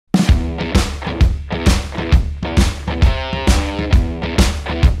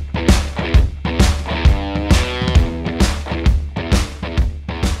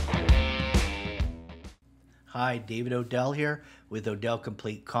Hi, David Odell here with Odell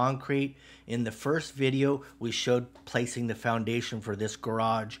Complete Concrete. In the first video, we showed placing the foundation for this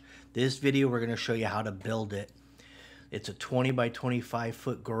garage. This video, we're going to show you how to build it. It's a 20 by 25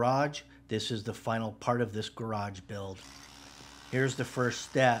 foot garage. This is the final part of this garage build. Here's the first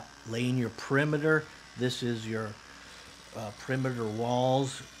step, laying your perimeter. This is your perimeter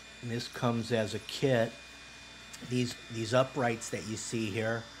walls. And this comes as a kit. These uprights that you see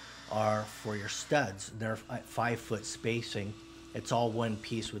here are for your studs. They're at 5 foot spacing. It's all one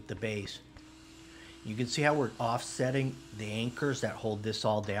piece with the base. You can see how we're offsetting the anchors that hold this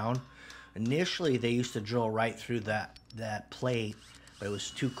all down. Initially, they used to drill right through that plate, but it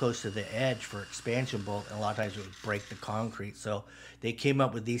was too close to the edge for expansion bolt, and a lot of times it would break the concrete. So they came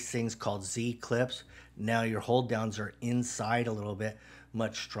up with these things called Z-clips. Now your hold downs are inside a little bit,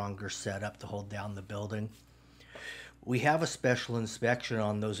 much stronger setup to hold down the building. We have a special inspection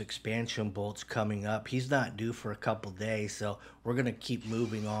on those expansion bolts coming up. He's not due for a couple days, so we're going to keep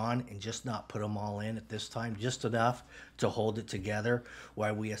moving on and just not put them all in at this time, just enough to hold it together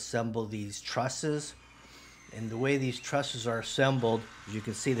while we assemble these trusses. And the way these trusses are assembled, as you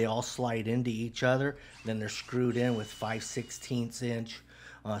can see, they all slide into each other. Then they're screwed in with 5/16 inch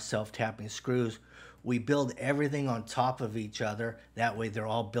self-tapping screws. We build everything on top of each other. That way they're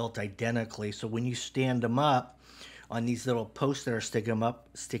all built identically. So when you stand them up, on these little posts that are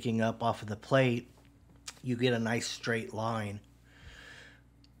sticking up off of the plate, you get a nice straight line.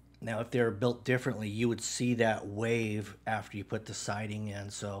 Now, if they were built differently, you would see that wave after you put the siding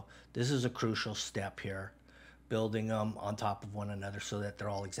in. So this is a crucial step here, building them on top of one another so that they're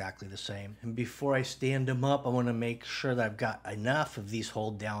all exactly the same. And before I stand them up, I want to make sure that I've got enough of these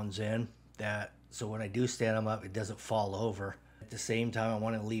hold downs in that so when I do stand them up, it doesn't fall over. At the same time, I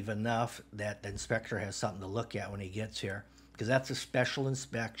want to leave enough that the inspector has something to look at when he gets here, because that's a special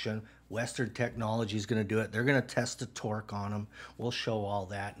inspection. Western Technology is going to do it. They're going to test the torque on them. We'll show all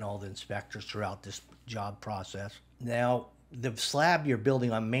that and all the inspectors throughout this job process. Now, the slab you're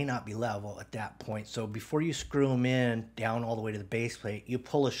building on may not be level at that point, so before you screw them in down all the way to the base plate, you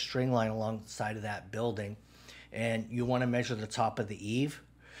pull a string line along the side of that building, and you want to measure the top of the eave,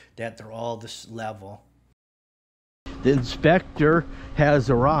 that they're all this level. The inspector has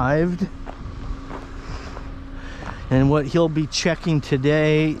arrived, and what he'll be checking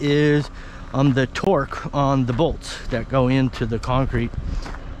today is the torque on the bolts that go into the concrete.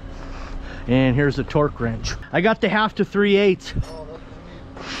 And here's the torque wrench. I got the 1/2 to 3/8.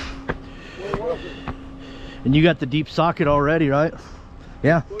 And you got the deep socket already, right?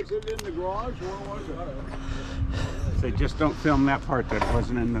 Yeah. Was it in the garage? Where was it? They just don't film that part that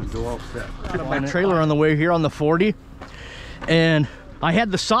wasn't in the dual set. My trailer on the way here on the 40, and I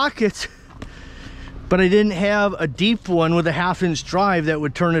had the sockets, but I didn't have a deep one with a 1/2 inch drive that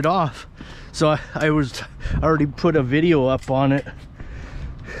would turn it off. So I already put a video up on it.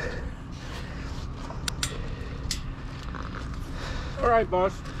 All right,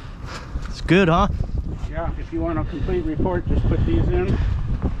 boss. It's good, huh? Yeah, if you want a complete report, just put these in.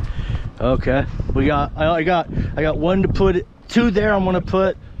 Okay, I got one to put, two there. I want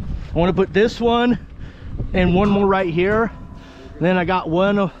to put this one and one more right here. And then I got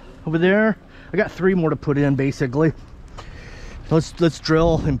one over there. I got 3 more to put in basically. Let's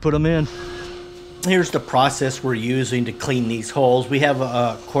drill and put them in. Here's the process we're using to clean these holes. We have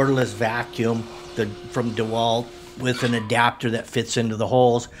a cordless vacuum from DeWalt with an adapter that fits into the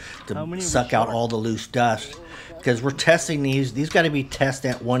holes to suck out all the loose dust. Because we're testing these got to be tested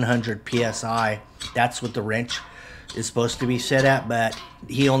at 100 psi. That's what the wrench is supposed to be set at, but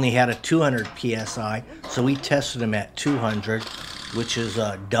he only had a 200 psi, so we tested him at 200, which is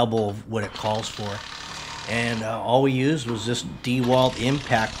double of what it calls for. And all we used was this DeWalt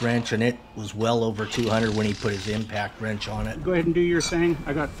impact wrench, and it was well over 200 when he put his impact wrench on it. Go ahead and do your thing.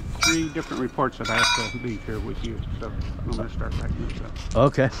 I got 3 different reports that I have to leave here with you, so I'm going to start backing this up.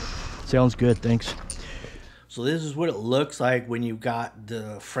 Okay, sounds good, thanks. So this is what it looks like when you got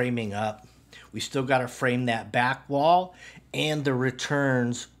the framing up. We still got to frame that back wall and the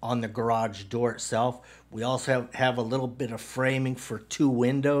returns on the garage door itself. We also have a little bit of framing for 2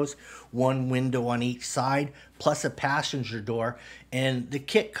 windows, 1 window on each side, plus a passenger door. And the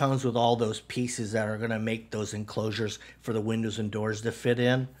kit comes with all those pieces that are going to make those enclosures for the windows and doors to fit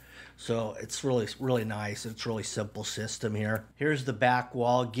in. So it's really nice. It's a really simple system here. Here's the back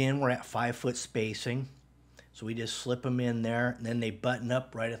wall. Again, we're at 5 foot spacing. So we just slip them in there, and then they button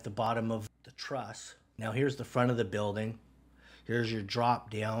up right at the bottom of the truss. Now here's the front of the building. Here's your drop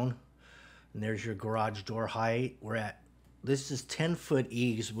down, and there's your garage door height. This is 10 foot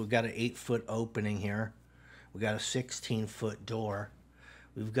eaves. We've got an 8 foot opening here. We got a 16 foot door.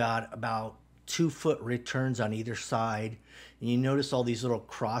 We've got about 2-foot returns on either side. And you notice all these little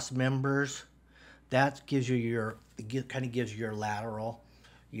cross members. That gives you your, kind of gives you your lateral,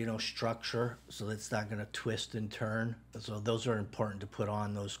 you know, structure, so it's not going to twist and turn. So those are important to put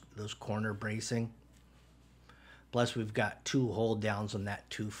on, those corner bracing. Plus we've got 2 hold downs on that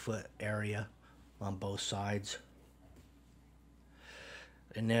 2-foot area on both sides.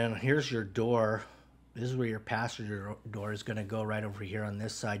 And then here's your door. This is where your passenger door is going to go, right over here on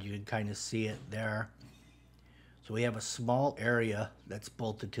this side. You can kind of see it there. So we have a small area that's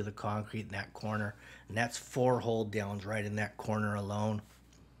bolted to the concrete in that corner, and that's 4 hold downs right in that corner alone.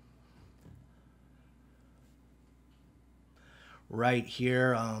 Right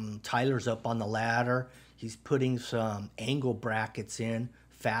here, Tyler's up on the ladder. He's putting some angle brackets in,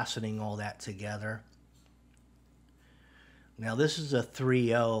 fastening all that together. Now this is a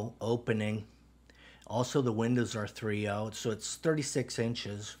 3/0 opening. Also the windows are 3/0, so it's 36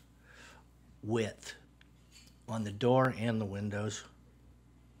 inches width on the door and the windows.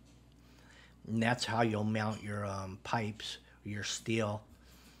 And that's how you'll mount your pipes, your steel.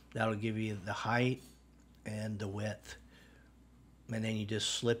 That'll give you the height and the width. And then you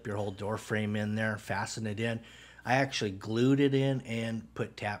just slip your whole door frame in there, fasten it in. I actually glued it in and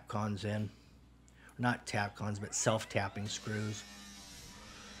put tap cons in. Not tap cons, but self-tapping screws.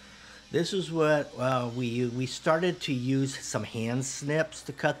 This is what we started to use some hand snips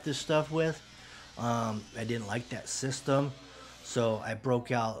to cut this stuff with. I didn't like that system, so I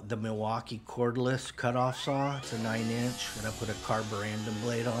broke out the Milwaukee cordless cutoff saw. It's a 9-inch, and I put a carborundum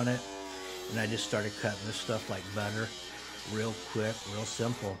blade on it, and I just started cutting this stuff like butter. Real quick, real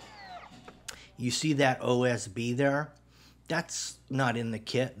simple. You see that OSB there? That's not in the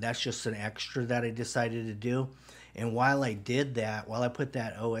kit. That's just an extra that I decided to do. And while I did that, while I put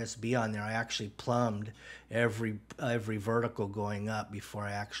that OSB on there, I actually plumbed every vertical going up before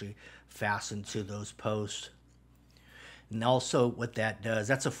I actually fastened to those posts. And also what that does,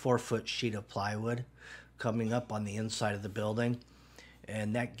 that's a 4-foot sheet of plywood coming up on the inside of the building.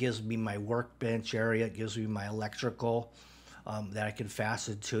 And that gives me my workbench area. It gives me my electrical that I can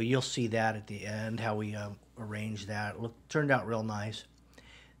fasten to. You'll see that at the end, how we arranged that. It turned out real nice.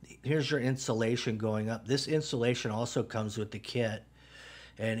 Here's your insulation going up. This insulation also comes with the kit,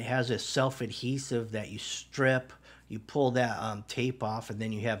 and it has a self-adhesive that you strip. You pull that tape off, and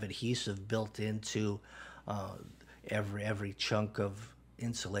then you have adhesive built into every chunk of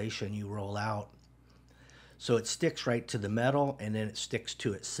insulation you roll out. So it sticks right to the metal, and then it sticks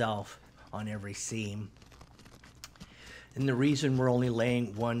to itself on every seam. And the reason we're only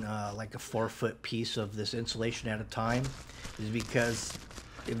laying one, like a 4-foot piece of this insulation at a time, is because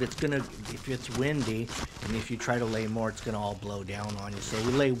if it's windy, and if you try to lay more, it's gonna all blow down on you. So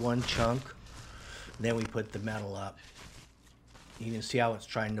we lay one chunk, then we put the metal up. You can see how it's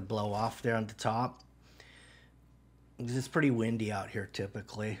trying to blow off there on the top. It's pretty windy out here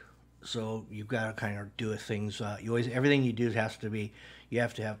typically, so you've got to kind of do things. Everything you do has to be, you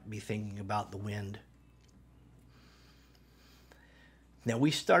have to be thinking about the wind. Now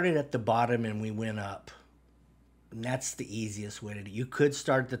we started at the bottom and we went up. And that's the easiest way to do it. You could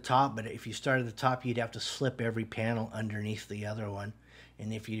start at the top, but if you start at the top, you'd have to slip every panel underneath the other one.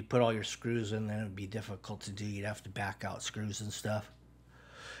 And if you put all your screws in, then it would be difficult to do. You'd have to back out screws and stuff.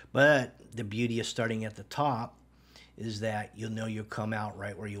 But the beauty of starting at the top is that you'll know you'll come out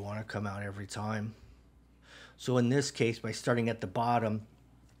right where you want to come out every time. So in this case, by starting at the bottom,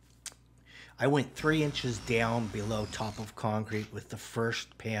 I went 3 inches down below top of concrete with the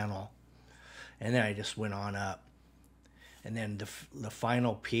first panel, and then I just went on up. And then the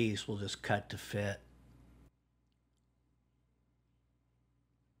final piece will just cut to fit.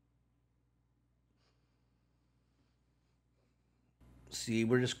 See,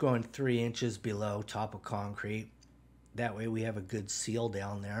 we're just going 3 inches below top of concrete. That way we have a good seal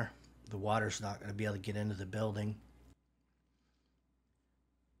down there. The water's not going to be able to get into the building.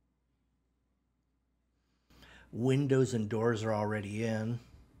 Windows and doors are already in.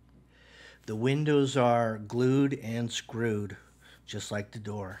 The windows are glued and screwed, just like the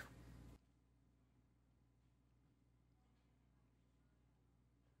door.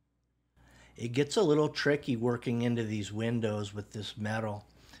 It gets a little tricky working into these windows with this metal,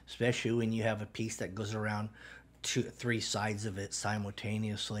 especially when you have a piece that goes around 3 sides of it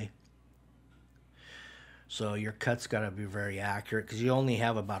simultaneously. So your cut's got to be very accurate, because you only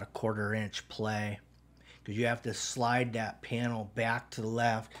have about a 1/4 inch play, because you have to slide that panel back to the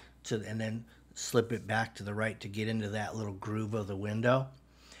left and then slip it back to the right to get into that little groove of the window.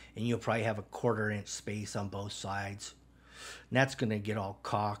 And you'll probably have a 1/4 inch space on both sides. And that's going to get all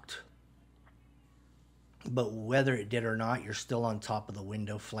caulked. But whether it did or not, you're still on top of the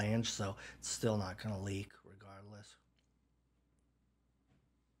window flange, so it's still not going to leak regardless.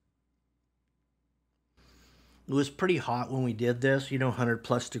 It was pretty hot when we did this,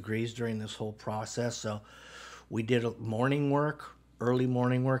 100+ degrees during this whole process. So we did morning work, early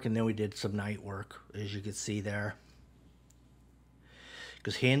morning work, and then we did some night work, as you can see there.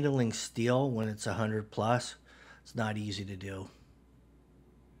 Because handling steel when it's 100+, it's not easy to do.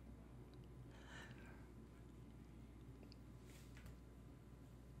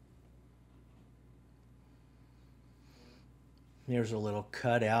 There's a little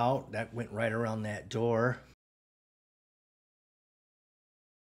cutout that went right around that door.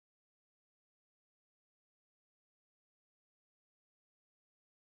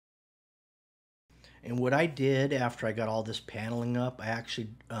 And what I did after I got all this paneling up, I actually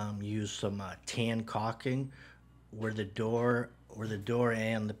used some tan caulking where the door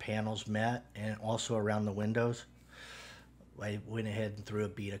and the panels met, and also around the windows. I went ahead and threw a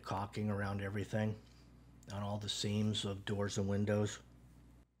bead of caulking around everything on all the seams of doors and windows.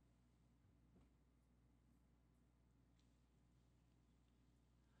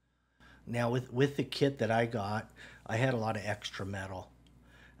 Now with the kit that I got, I had a lot of extra metal.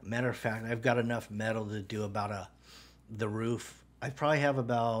 Matter of fact, I've got enough metal to do about the roof. I probably have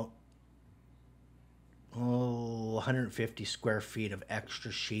about 150 square feet of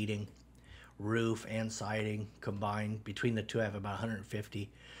extra sheeting, roof and siding combined. Between the two, I have about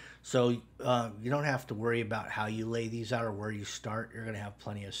 150. So you don't have to worry about how you lay these out or where you start. You're going to have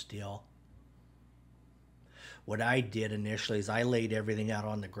plenty of steel. What I did initially is I laid everything out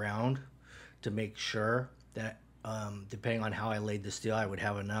on the ground to make sure that depending on how I laid the steel, I would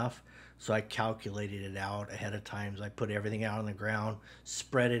have enough. So I calculated it out ahead of time. So I put everything out on the ground,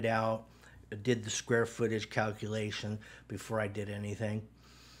 spread it out, did the square footage calculation before I did anything.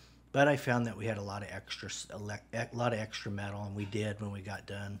 But I found that we had a lot of extra metal, and we did when we got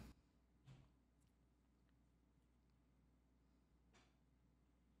done.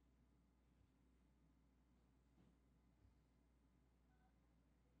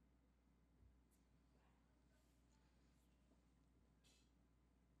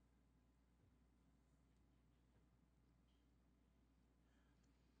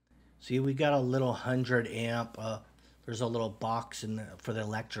 See, we got a little 100 amp. There's a little box for the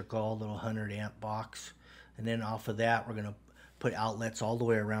electrical, little 100 amp box. And then off of that, we're going to put outlets all the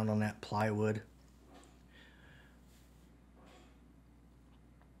way around on that plywood.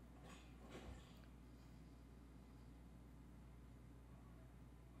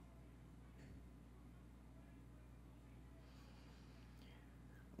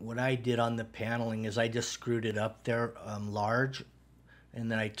 What I did on the paneling is I just screwed it up there large, and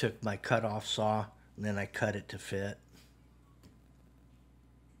then I took my cut-off saw and then I cut it to fit.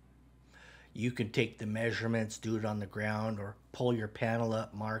 You can take the measurements, do it on the ground, or pull your panel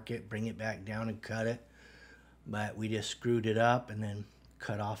up, mark it, bring it back down and cut it. But we just screwed it up and then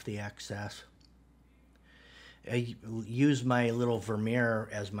cut off the excess. I used my little Vermeer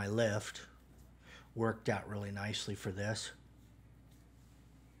as my lift. Worked out really nicely for this.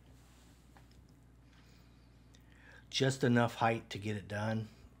 Just enough height to get it done.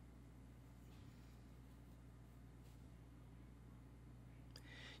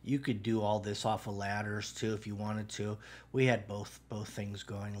 You could do all this off of ladders too if you wanted to. We had both things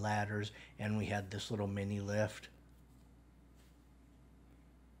going, ladders, and we had this little mini lift.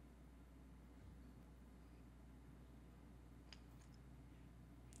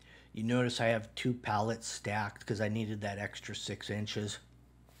 You notice I have 2 pallets stacked because I needed that extra 6 inches.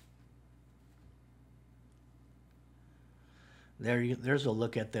 There's a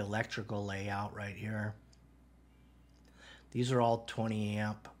look at the electrical layout right here. These are all 20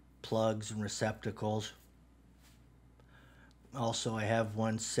 amp plugs and receptacles. Also, I have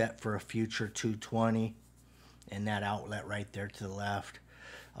one set for a future 220 and that outlet right there to the left.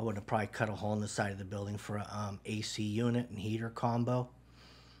 I would have probably cut a hole in the side of the building for a AC unit and heater combo.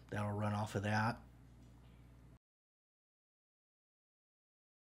 That'll run off of that.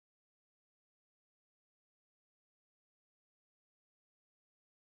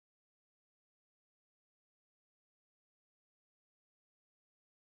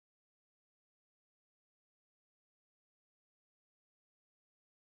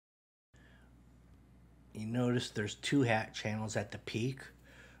 You notice there's 2 hat channels at the peak,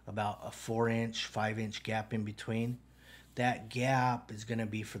 about a 4-inch, 5-inch gap in between. That gap is going to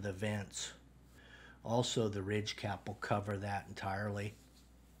be for the vents. Also, the ridge cap will cover that entirely.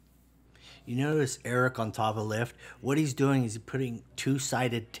 You notice Eric on top of the lift, what he's doing is putting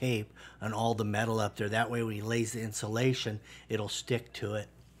 2-sided tape on all the metal up there. That way when he lays the insulation, it'll stick to it.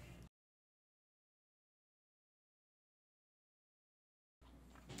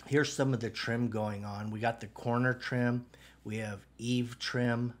 Here's some of the trim going on. We got the corner trim, we have eave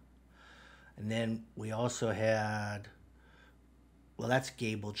trim, and then we also had, well, that's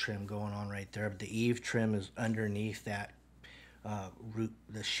gable trim going on right there. But the eave trim is underneath that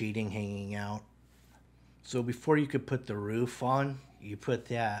the sheeting hanging out. So before you could put the roof on, you put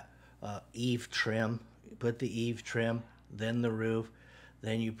that eave trim. You put the eave trim, then the roof,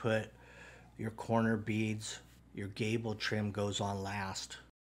 then you put your corner beads. Your gable trim goes on last.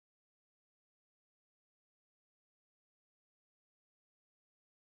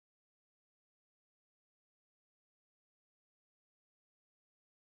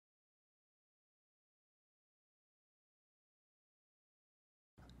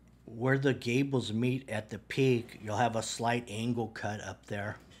 Where the gables meet at the peak, you'll have a slight angle cut up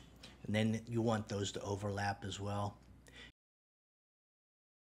there, and then you want those to overlap as well.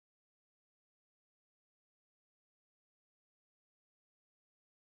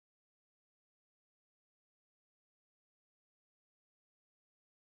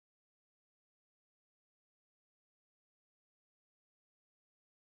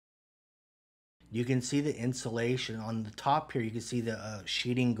 You can see the insulation on the top here. You can see the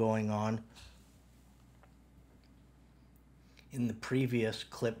sheeting going on. In the previous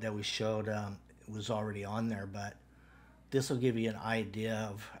clip that we showed, it was already on there, but this will give you an idea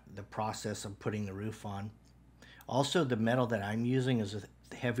of the process of putting the roof on. Also, the metal that I'm using is a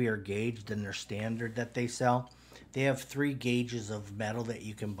heavier gauge than their standard that they sell. They have 3 gauges of metal that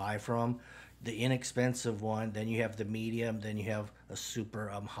you can buy from. The inexpensive one, then you have the medium, then you have a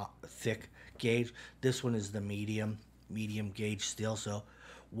super thick gauge. This one is the medium gauge steel. So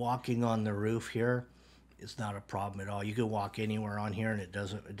walking on the roof here, it's not a problem at all. You can walk anywhere on here and it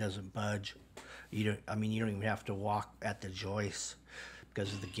doesn't budge. You don't even have to walk at the joists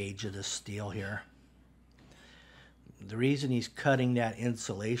because of the gauge of the steel here. The reason he's cutting that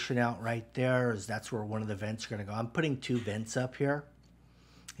insulation out right there is that's where one of the vents are going to go. I'm putting 2 vents up here,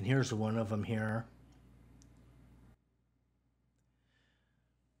 and here's one of them here.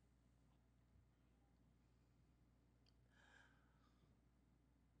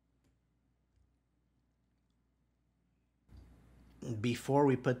 Before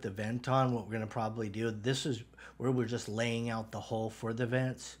we put the vent on, what we're going to probably do, this is where we're just laying out the hole for the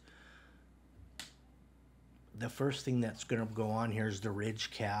vents. The first thing that's going to go on here is the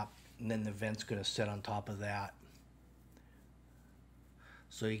ridge cap, and then the vent's going to sit on top of that.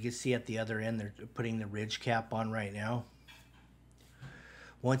 So you can see at the other end, they're putting the ridge cap on right now.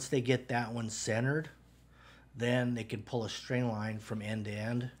 Once they get that one centered, then they can pull a string line from end to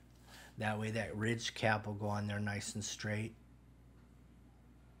end. That way that ridge cap will go on there nice and straight.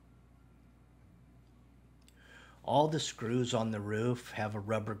 All the screws on the roof have a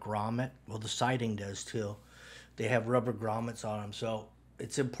rubber grommet. Well, the siding does too. They have rubber grommets on them. So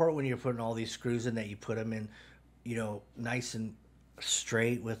it's important when you're putting all these screws in that you put them in, nice and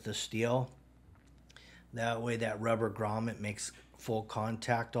straight with the steel. That way that rubber grommet makes full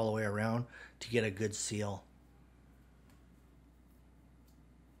contact all the way around to get a good seal.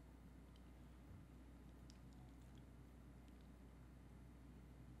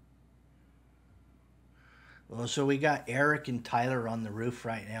 Well, so we got Eric and Tyler on the roof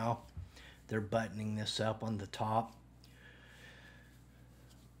right now. They're buttoning this up on the top.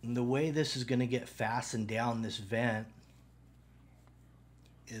 And the way this is going to get fastened down, this vent,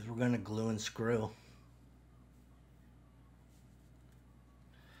 is we're going to glue and screw.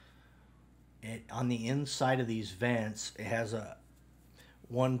 On the inside of these vents, it has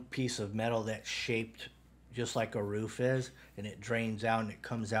one piece of metal that's shaped just like a roof is, and it drains out and it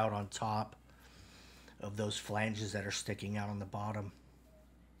comes out on top of those flanges that are sticking out on the bottom.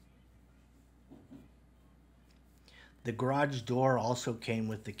 The garage door also came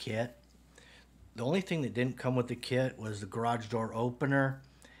with the kit. The only thing that didn't come with the kit was the garage door opener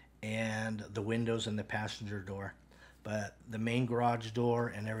and the windows and the passenger door. But the main garage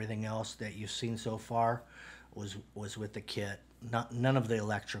door and everything else that you've seen so far was with the kit. None of the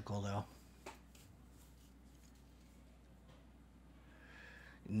electrical though.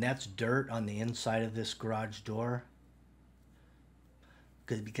 And that's dirt on the inside of this garage door.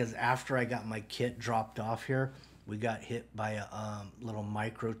 Because after I got my kit dropped off here, we got hit by a little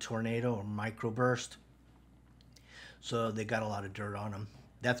micro tornado or microburst. So they got a lot of dirt on them.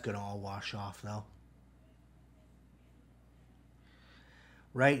 That's going to all wash off though.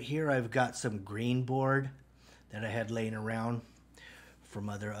 Right here I've got some green board that I had laying around from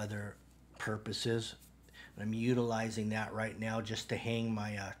other purposes. I'm utilizing that right now just to hang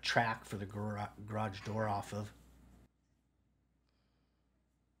my track for the garage door off of.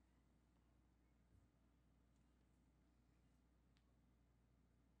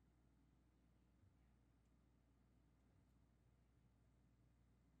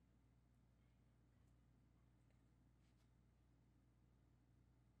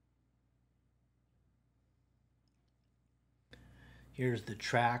 Here's the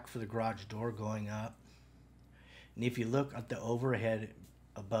track for the garage door going up. And if you look at the overhead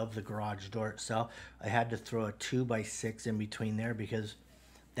above the garage door itself, I had to throw a 2x6 in between there because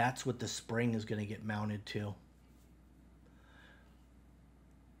that's what the spring is going to get mounted to.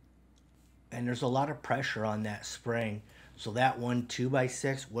 And there's a lot of pressure on that spring. So that one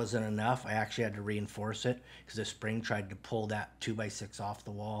 2x6 wasn't enough. I actually had to reinforce it because the spring tried to pull that 2x6 off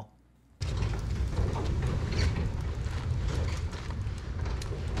the wall.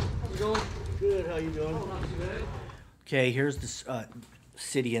 How's it going? Good, how you doing? Oh, not too bad. Okay, here's the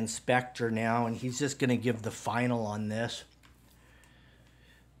city inspector now, and he's just gonna give the final on this.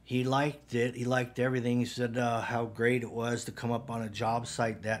 He liked it. He liked everything. He said how great it was to come up on a job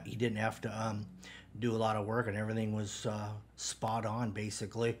site that he didn't have to do a lot of work, and everything was spot on,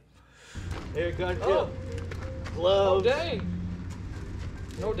 basically. There, got you. Gloves. Oh, dang.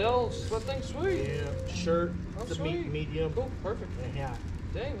 Odell, that thing's sweet. Yeah, shirt. Oh, It's a sweet. medium. Cool, perfect. And a hat.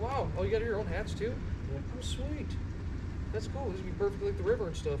 Dang, wow. Oh, you got your own hats too? Yeah. Oh, sweet. That's cool. This would be perfect like the river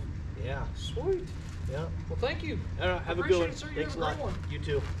and stuff. Yeah. Sweet. Yeah. Well, thank you. Have a Appreciate good one. it, sir. You Thanks a have a great lot. one. You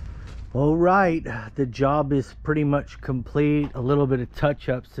too. All right, the job is pretty much complete. A little bit of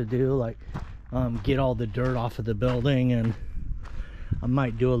touch-ups to do, like get all the dirt off of the building, and I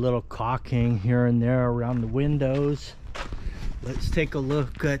might do a little caulking here and there around the windows. Let's take a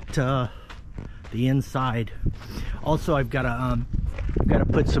look at the inside. Also, I've got to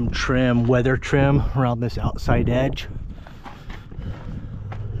put some trim, weather trim, around this outside edge.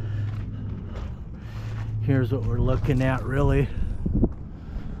 Here's what we're looking at, really.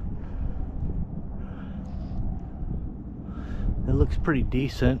 It looks pretty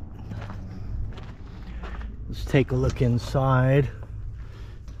decent. Let's take a look inside.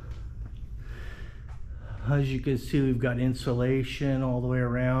 As you can see, we've got insulation all the way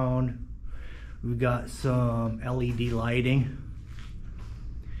around. We've got some LED lighting.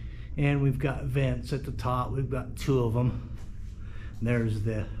 And we've got vents at the top. We've got 2 of them. There's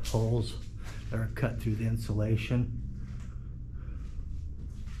the holes that are cut through the insulation.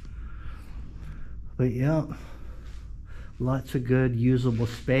 But yeah, lots of good usable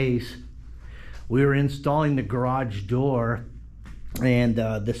space. We were installing the garage door, and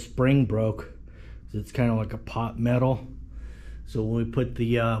the spring broke. It's kind of like a pot metal. So when we put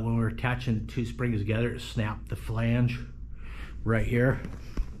the when we were attaching the 2 springs together, it snapped the flange right here.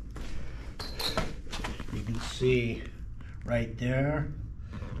 You can see right there,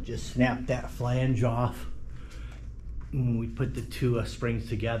 just snapped that flange off when we put the 2 springs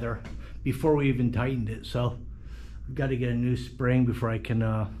together before we even tightened it. So I've got to get a new spring before I can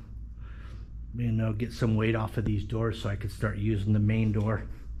you know, get some weight off of these doors so I can start using the main door.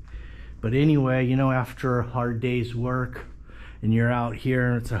 But anyway, you know, after a hard day's work and you're out here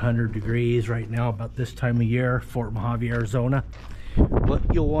and it's 100 degrees right now about this time of year, Fort Mohave, Arizona, what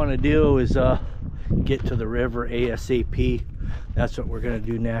you'll want to do is get to the river ASAP. That's what we're going to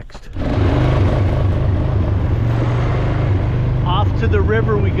do next. Off to the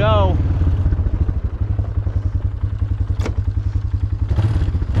river we go.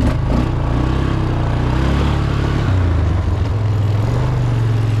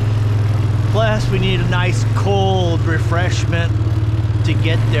 Plus, we need a nice cold refreshment to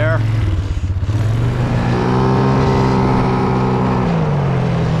get there.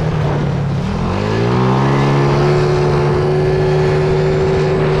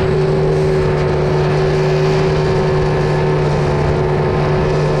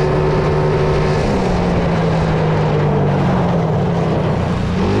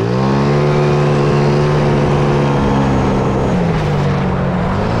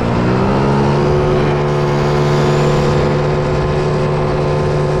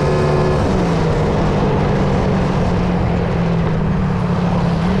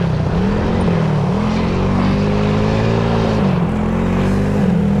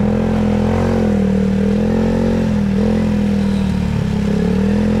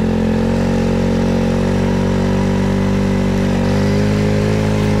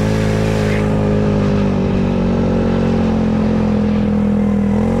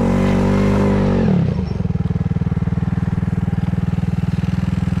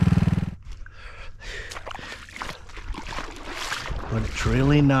 But it's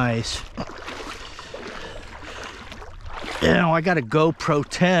really nice. You know, I got a GoPro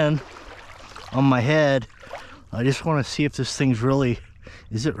 10 on my head. I just want to see if this thing's really,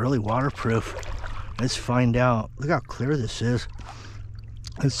 is it really waterproof? Let's find out. Look how clear this is.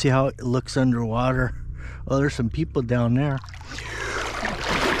 Let's see how it looks underwater. Oh, there's some people down there.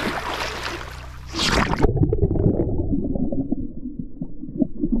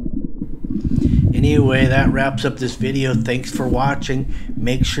 And Anyway, that wraps up this video. Thanks for watching.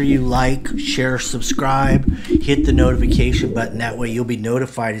 Make sure you like, share, subscribe, hit the notification button. That way you'll be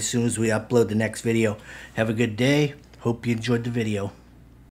notified as soon as we upload the next video. Have a good day. Hope you enjoyed the video.